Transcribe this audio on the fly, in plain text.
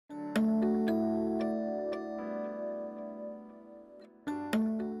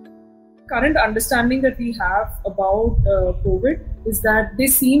current understanding that we have about COVID is that there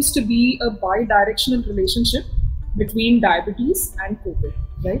seems to be a bi-directional relationship between diabetes and COVID,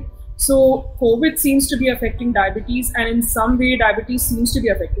 right? So COVID seems to be affecting diabetes, and in some way diabetes seems to be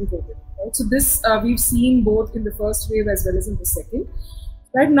affecting COVID, right? So this we've seen both in the first wave as well as in the second.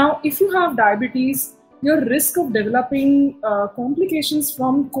 Right now, if you have diabetes, your risk of developing complications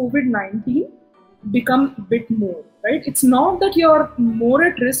from COVID-19 become a bit more, right? It's not that you're more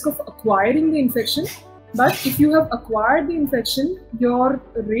at risk of acquiring the infection, but if you have acquired the infection, your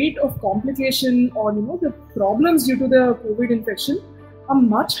rate of complication or the problems due to the COVID infection are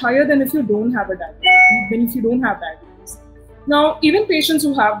much higher than if you don't have diabetes. Now, even patients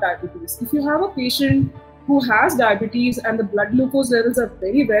who have diabetes, if you have a patient who has diabetes and the blood glucose levels are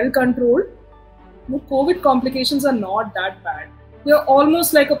very well controlled, the COVID complications are not that bad. They're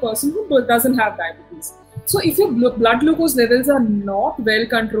almost like a person who doesn't have diabetes. So if your blood glucose levels are not well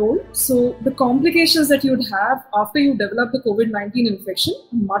controlled, so the complications that you'd have after you develop the COVID-19 infection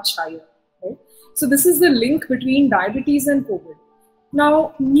are much higher, right? So this is the link between diabetes and COVID.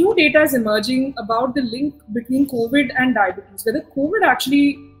 Now, new data is emerging about the link between COVID and diabetes, whether COVID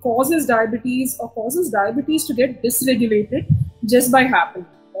actually causes diabetes or causes diabetes to get dysregulated just by happening,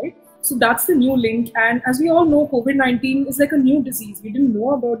 right? So that's the new link. And as we all know, COVID-19 is like a new disease. We didn't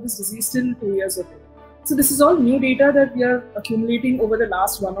know about this disease till 2 years ago. So this is all new data that we are accumulating over the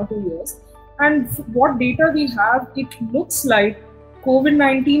last 1 or 2 years. And what data we have, it looks like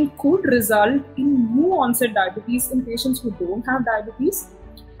COVID-19 could result in new onset diabetes in patients who don't have diabetes.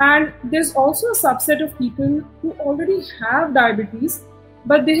 And there's also a subset of people who already have diabetes,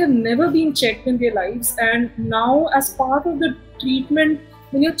 but they have never been checked in their lives. And now, as part of the treatment,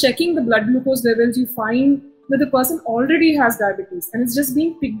 when you're checking the blood glucose levels, you find that the person already has diabetes and it's just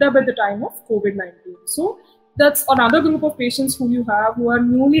being picked up at the time of COVID-19. So that's another group of patients who you have who are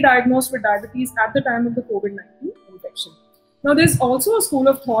newly diagnosed with diabetes at the time of the COVID-19 infection. Now, there's also a school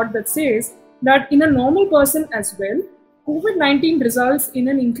of thought that says that in a normal person as well, COVID-19 results in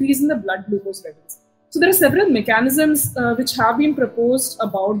an increase in the blood glucose levels. So there are several mechanisms which have been proposed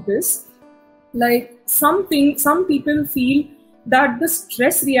about this. Like some people feel that the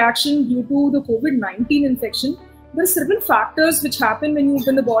stress reaction due to the COVID-19 infection, there are several factors which happen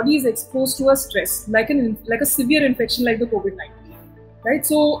when the body is exposed to a stress, like a severe infection like the COVID-19, right?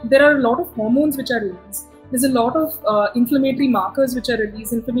 So there are a lot of hormones which are released. There's a lot of inflammatory markers which are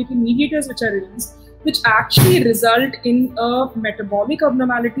released, inflammatory mediators which are released, which actually result in a metabolic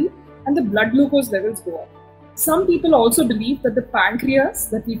abnormality and the blood glucose levels go up. Some people also believe that the pancreas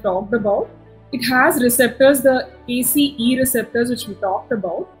that we talked about, it has receptors, the ACE receptors which we talked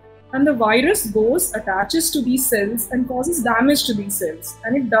about, and the virus attaches to these cells and causes damage to these cells,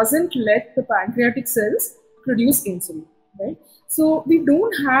 and it doesn't let the pancreatic cells produce insulin, right? So we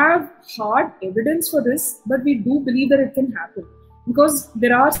don't have hard evidence for this, but we do believe that it can happen because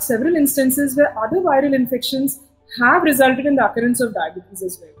there are several instances where other viral infections have resulted in the occurrence of diabetes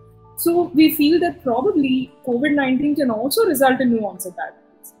as well. So we feel that probably COVID-19 can also result in new onset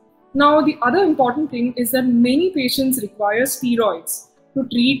diabetes. Now, the other important thing is that many patients require steroids to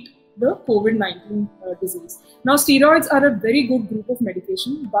treat the COVID-19 disease. Now, steroids are a very good group of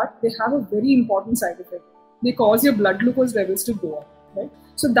medication, but they have a very important side effect. They cause your blood glucose levels to go up, right?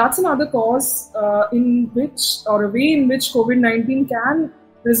 So that's another cause a way in which COVID-19 can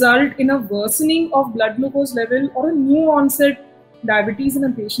result in a worsening of blood glucose level or a new onset diabetes in a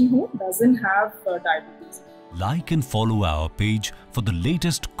patient who doesn't have diabetes. Like and follow our page for the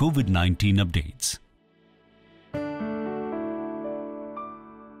latest COVID-19 updates.